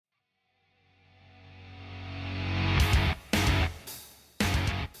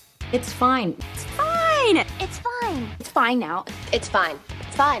It's fine. It's fine. It's fine. It's fine now. It's fine.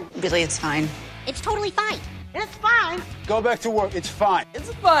 It's fine. Really, it's fine. It's totally fine. It's fine. Go back to work. It's fine.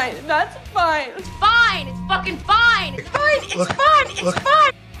 It's fine. That's fine. It's fine. It's fucking fine. It's fine. It's fine. It's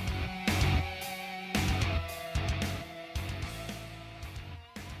fine.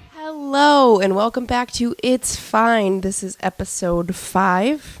 Hello, and welcome back to It's Fine. This is episode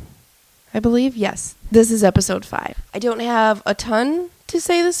 5, I believe. Yes, this is episode 5. I don't have a ton to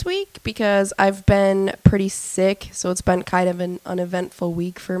say this week because I've been pretty sick, so it's been kind of an uneventful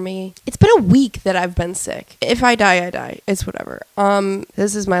week for me. It's been a week that I've been sick. If I die, I die. It's whatever.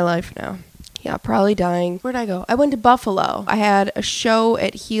 This is my life now. Yeah, probably dying. Where'd I go? I went to Buffalo. I had a show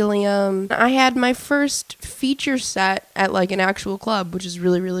at Helium. I had my first feature set at like an actual club, which is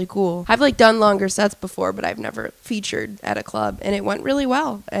really, really cool. I've like done longer sets before, but I've never featured at a club, and it went really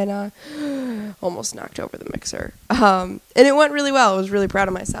well. And almost knocked over the mixer. And it went really well. I was really proud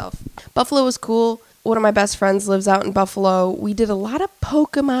of myself. Buffalo was cool. One of my best friends lives out in Buffalo. We did a lot of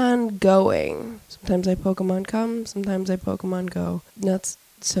Pokemon going. Sometimes I Pokemon come, sometimes I Pokemon go. That's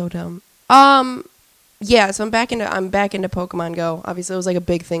so dumb. Yeah, so I'm back into Pokemon Go. Obviously, it was like a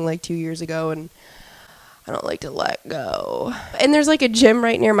big thing like 2 years ago, and I don't like to let go. And there's like a gym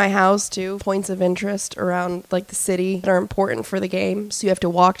right near my house too. Points of interest around like the city that are important for the game. So you have to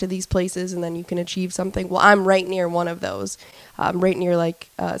walk to these places and then you can achieve something. Well, I'm right near one of those. Right near like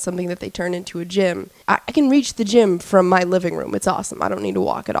something that they turn into a gym. I can reach the gym from my living room. It's awesome. I don't need to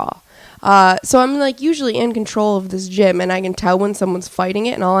walk at all. So I'm like usually in control of this gym, and I can tell when someone's fighting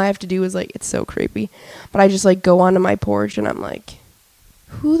it, and all I have to do is like, it's so creepy, but I just like go onto my porch and I'm like,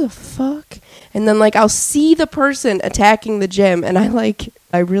 who the fuck? And then like I'll see the person attacking the gym, and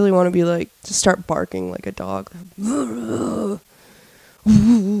I really want to be like, just start barking like a dog.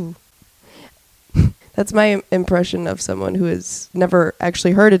 That's my impression of someone who has never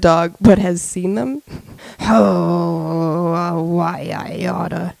actually heard a dog but has seen them. Oh, why I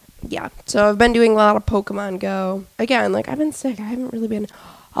oughta. Yeah, so I've been doing a lot of Pokemon Go. Again, like, I've been sick. I haven't really been...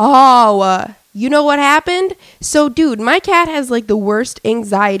 you know what happened? So, dude, my cat has, like, the worst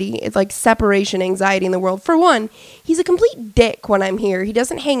anxiety. It's, like, separation anxiety in the world. For one, he's a complete dick when I'm here. He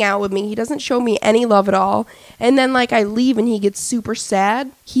doesn't hang out with me. He doesn't show me any love at all. And then, like, I leave and he gets super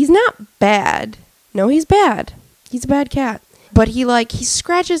sad. He's not bad. No, he's bad. He's a bad cat. But he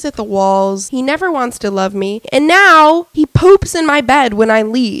scratches at the walls. He never wants to love me. And now he poops in my bed when I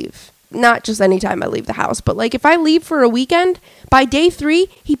leave. Not just any time I leave the house, but like if I leave for a weekend, by day 3,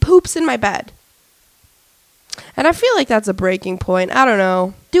 he poops in my bed. And I feel like that's a breaking point. I don't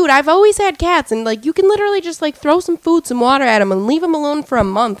know. Dude, I've always had cats, and like you can literally just like throw some food, some water at them and leave them alone for a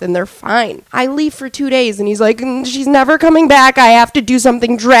month and they're fine. I leave for 2 days and he's like, she's never coming back. I have to do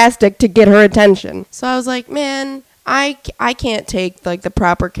something drastic to get her attention. So I was like, man, I can't take like the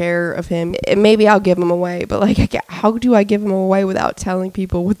proper care of him. Maybe I'll give him away, but like how do I give him away without telling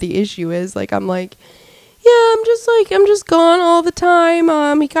people what the issue is? Like I'm like, yeah, I'm just gone all the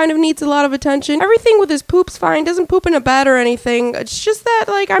time. He kind of needs a lot of attention. Everything with his poop's fine. Doesn't poop in a bed or anything. It's just that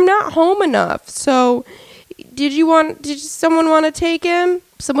like I'm not home enough. So did someone want to take him?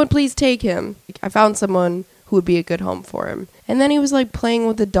 Someone please take him. I found someone who would be a good home for him. And then he was like playing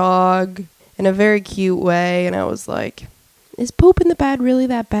with the dog in a very cute way, and I was like, is poop in the bed really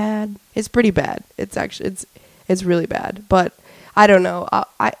that bad? It's pretty bad. It's really bad, but I don't know.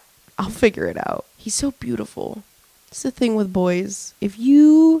 I'll figure it out. He's so beautiful. It's the thing with boys. If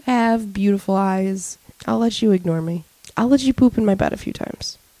you have beautiful eyes, I'll let you ignore me. I'll let you poop in my bed a few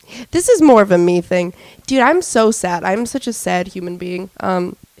times. This is more of a me thing. Dude, I'm so sad. I'm such a sad human being.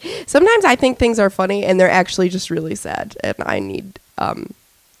 Sometimes I think things are funny, and they're actually just really sad, and I need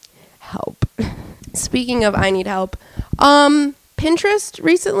help. Speaking of I need help, Pinterest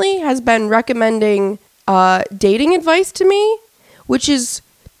recently has been recommending dating advice to me, which is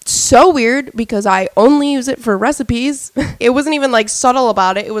so weird because I only use it for recipes. It wasn't even like subtle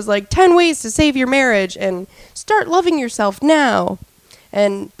about it. It was like 10 ways to save your marriage and start loving yourself now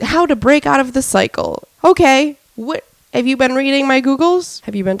and how to break out of the cycle. Okay, what? Have you been reading my Googles?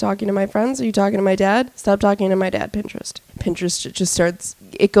 Have you been talking to my friends? Are you talking to my dad? Stop talking to my dad, Pinterest. Pinterest just starts,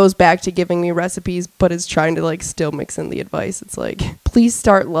 it goes back to giving me recipes, but it's trying to like still mix in the advice. It's like, please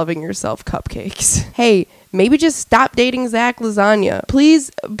start loving yourself cupcakes. Hey, maybe just stop dating Zach Lasagna.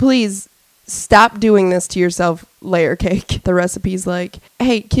 Please stop doing this to yourself, layer cake. The recipe's like,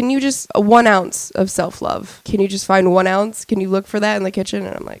 hey, can you just 1 ounce of self-love? Can you just find 1 ounce? Can you look for that in the kitchen?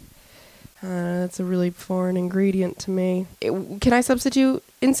 And I'm like, that's a really foreign ingredient to me. Can I substitute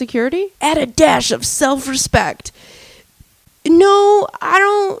insecurity? Add a dash of self-respect. No, I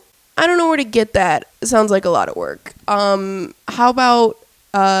don't know where to get that. It sounds like a lot of work. How about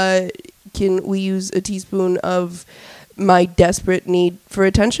Can we use a teaspoon of my desperate need for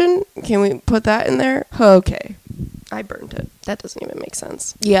attention? Can we put that in there? Okay. I burned it. That doesn't even make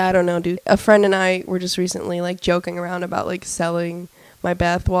sense. Yeah, I don't know, dude. A friend and I were just recently, like, joking around about, like, selling my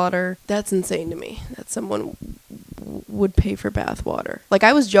bath water. That's insane to me that someone would pay for bath water. Like,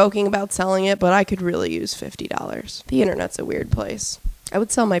 I was joking about selling it, but I could really use $50. The internet's a weird place. I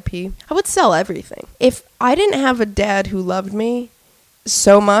would sell my pee. I would sell everything. If I didn't have a dad who loved me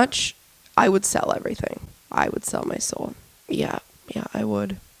so much, I would sell everything. I would sell my soul. Yeah, I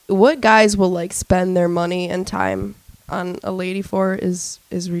would. What guys will, like, spend their money and time on a lady for is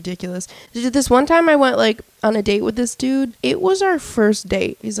ridiculous. This one time I went, like, on a date with this dude. It was our first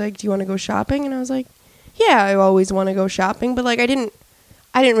date. He's like, do you want to go shopping? And I was like, yeah, I always want to go shopping. But, like, I didn't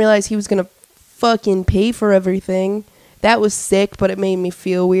realize he was going to fucking pay for everything. That was sick, but it made me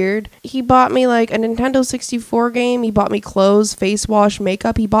feel weird. He bought me, like, a Nintendo 64 game. He bought me clothes, face wash,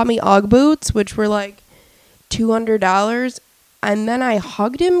 makeup. He bought me Ugg boots, which were, like, $200. And then I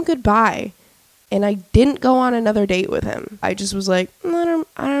hugged him goodbye. And I didn't go on another date with him. I just was like,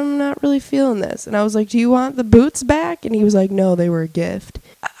 I'm not really feeling this. And I was like, do you want the boots back? And he was like, no, they were a gift.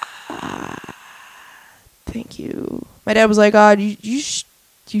 Thank you. My dad was like,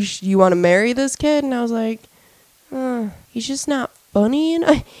 you want to marry this kid? And I was like, he's just not funny.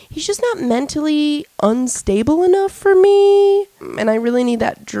 And he's just not mentally unstable enough for me. And I really need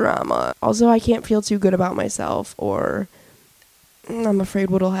that drama. Also, I can't feel too good about myself, or I'm afraid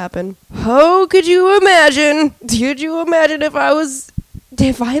what'll happen. Oh, could you imagine? Could you imagine if I loved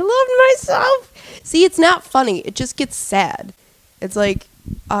myself? See, it's not funny. It just gets sad. It's like,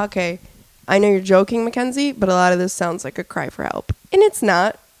 okay, I know you're joking, Mackenzie, but a lot of this sounds like a cry for help. And it's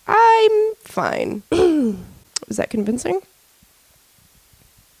not. I'm fine. Is that convincing?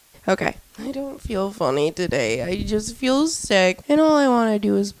 Okay. I don't feel funny today. I just feel sick. And all I want to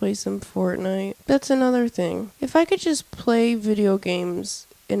do is play some Fortnite. That's another thing. If I could just play video games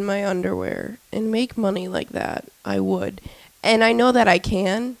in my underwear and make money like that, I would. And I know that I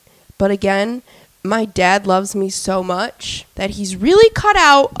can. But again, my dad loves me so much that he's really cut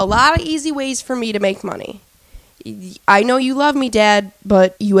out a lot of easy ways for me to make money. I know you love me, Dad,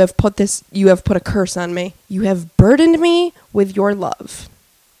 but you have put a curse on me. You have burdened me with your love.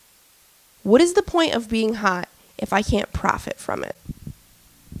 What is the point of being hot if I can't profit from it?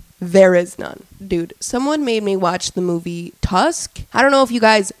 There is none. Dude, someone made me watch the movie Tusk. I don't know if you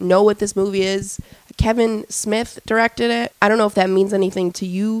guys know what this movie is. Kevin Smith directed it. I don't know if that means anything to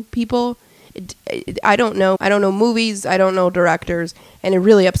you people. I don't know. I don't know movies. I don't know directors. And it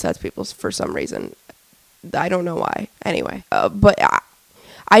really upsets people for some reason. I don't know why. Anyway, but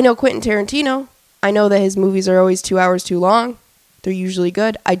I know Quentin Tarantino. I know that his movies are always 2 hours too long. They're usually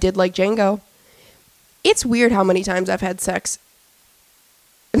good. I did like Django. It's weird how many times I've had sex.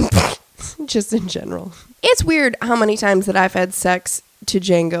 Just in general. It's weird how many times that I've had sex to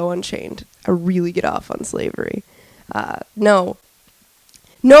Django Unchained. I really get off on slavery. No.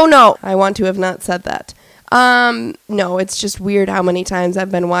 I want to have not said that. No, it's just weird how many times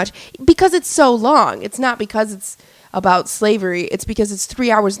I've been watched. Because it's so long. It's not because it's about slavery. It's because it's 3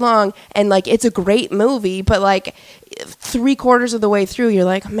 hours long and, like, it's a great movie, but, like, 3/4 of the way through, you're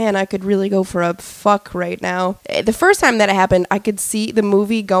like, man, I could really go for a fuck right now. The first time that it happened, I could see the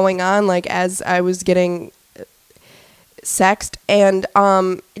movie going on, like, as I was getting sexed. And,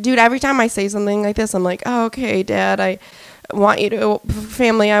 dude, every time I say something like this, I'm like, oh, okay, Dad, I want you to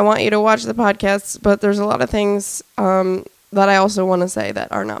watch the podcasts, but there's a lot of things, that I also want to say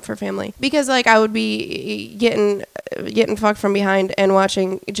that are not for family. Because, like, I would be getting fucked from behind and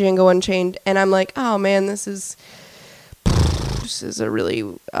watching Django Unchained, and I'm like, oh, man, this is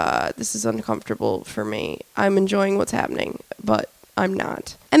uncomfortable for me. I'm enjoying what's happening, but I'm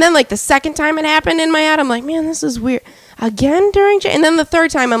not. And then, like, the second time it happened in my head, I'm like, man, this is weird. Again during and then the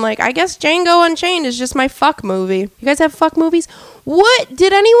third time, I'm like, I guess Django Unchained is just my fuck movie. You guys have fuck movies? What?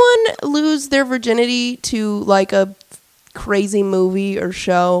 Did anyone lose their virginity to, like, a crazy movie or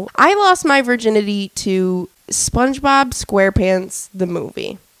show? I lost my virginity to SpongeBob SquarePants, the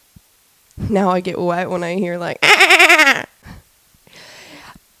movie. Now I get wet when I hear, like, ah!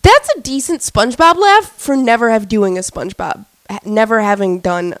 That's a decent SpongeBob laugh for never having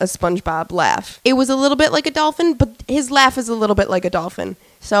done a SpongeBob laugh. It was a little bit like a dolphin, but his laugh is a little bit like a dolphin.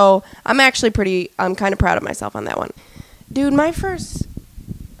 So I'm kind of proud of myself on that one. Dude, my first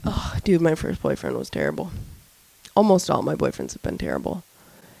boyfriend was terrible. Almost all my boyfriends have been terrible.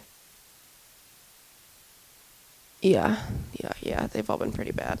 Yeah, they've all been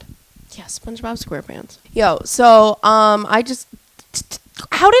pretty bad. Yeah, SpongeBob SquarePants. Yo, so,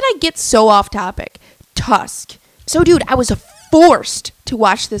 how did I get so off topic? Tusk. So, dude, I was forced to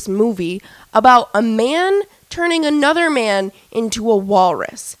watch this movie about a man turning another man into a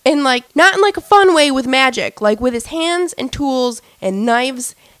walrus. And like, not in like a fun way with magic, like with his hands and tools and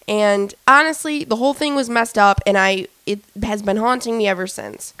knives. And honestly, the whole thing was messed up, and it has been haunting me ever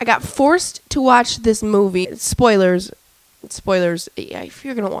since. I got forced to watch this movie. Spoilers, yeah, if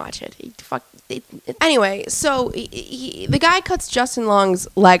you're gonna watch it, anyway, so the guy cuts Justin Long's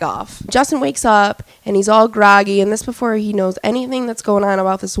leg off. Justin wakes up and he's all groggy, and this before he knows anything that's going on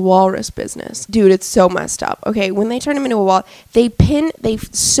about this walrus business. Dude, it's so messed up. Okay, when they turn him into a wall, they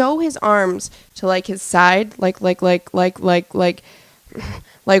sew his arms to like his side, like walrus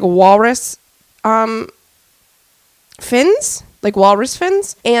fins, like walrus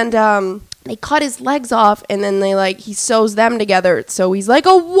fins, and they cut his legs off, and then he sews them together, so he's like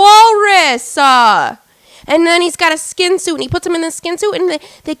a walrus. And then he's got a skin suit, and he puts him in the skin suit, and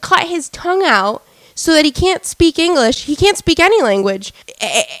they cut his tongue out so that he can't speak English. He can't speak any language.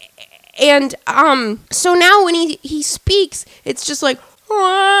 And so now when he speaks, it's just like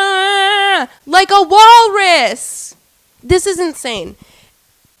a walrus. This is insane.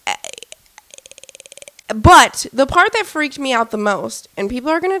 But the part that freaked me out the most, and people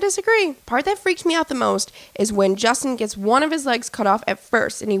are going to disagree, part that freaked me out the most is when Justin gets one of his legs cut off at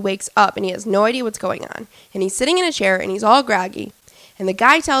first, and he wakes up, and he has no idea what's going on. And he's sitting in a chair, and he's all groggy. And the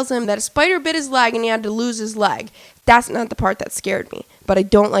guy tells him that a spider bit his leg, and he had to lose his leg. That's not the part that scared me, but I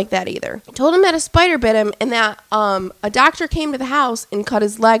don't like that either. I told him that a spider bit him, and that a doctor came to the house and cut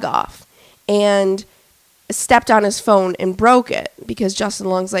his leg off. And stepped on his phone and broke it because Justin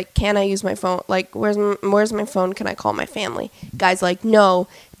Long's like, can I use my phone? Like, where's my phone? Can I call my family? Guy's like, no,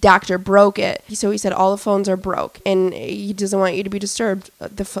 doctor broke it. So he said all the phones are broke, and he doesn't want you to be disturbed.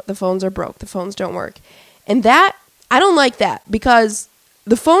 The phones are broke. The phones don't work. And that, I don't like that, because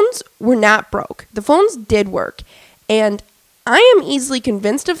the phones were not broke. The phones did work. And I am easily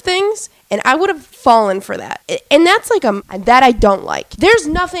convinced of things, and I would have fallen for that. And that's that I don't like. There's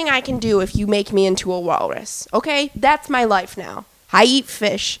nothing I can do if you make me into a walrus, okay? That's my life now. I eat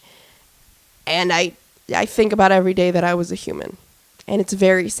fish, and I think about every day that I was a human. And it's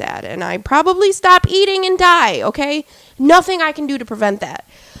very sad, and I probably stop eating and die, okay? Nothing I can do to prevent that.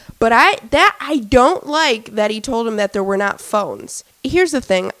 But I don't like that he told him that there were not phones. Here's the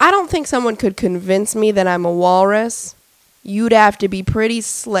thing. I don't think someone could convince me that I'm a walrus. You'd have to be pretty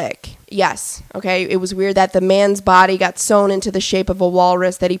slick. Yes, okay, it was weird that the man's body got sewn into the shape of a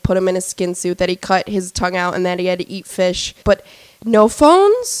walrus, that he put him in a skin suit, that he cut his tongue out, and that he had to eat fish. But no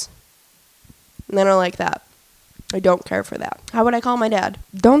phones? I don't like that. I don't care for that. How would I call my dad?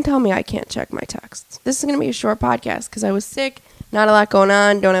 Don't tell me I can't check my texts. This is going to be a short podcast because I was sick, not a lot going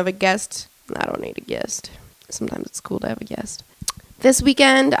on, don't have a guest. I don't need a guest. Sometimes it's cool to have a guest. This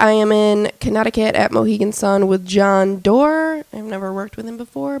weekend, I am in Connecticut at Mohegan Sun with John Doerr. I've never worked with him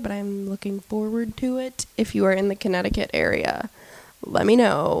before, but I'm looking forward to it. If you are in the Connecticut area, let me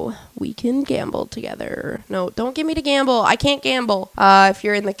know. We can gamble together. No, don't get me to gamble. I can't gamble. If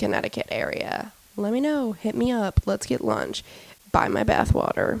you're in the Connecticut area, let me know. Hit me up. Let's get lunch. Buy my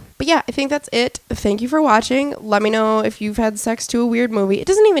bathwater. But yeah, I think that's it. Thank you for watching. Let me know if you've had sex to a weird movie. It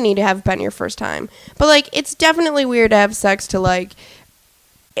doesn't even need to have been your first time. But, it's definitely weird to have sex to, I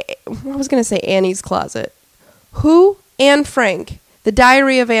was going to say Annie's Closet. Who? Anne Frank. The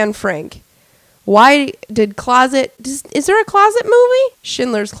Diary of Anne Frank. Why did Closet... Is there a Closet movie?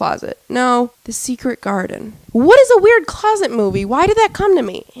 Schindler's Closet. No. The Secret Garden. What is a weird closet movie? Why did that come to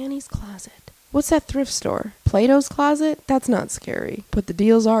me? Annie's Closet. What's that thrift store? Plato's Closet? That's not scary. But the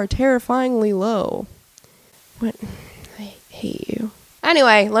deals are terrifyingly low. What? I hate you.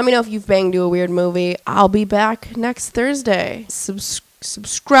 Anyway, let me know if you've banged to a weird movie. I'll be back next Thursday.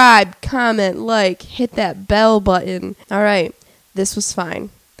 Subscribe, comment, hit that bell button. All right. This was fine.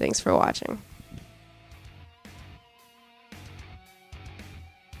 Thanks for watching.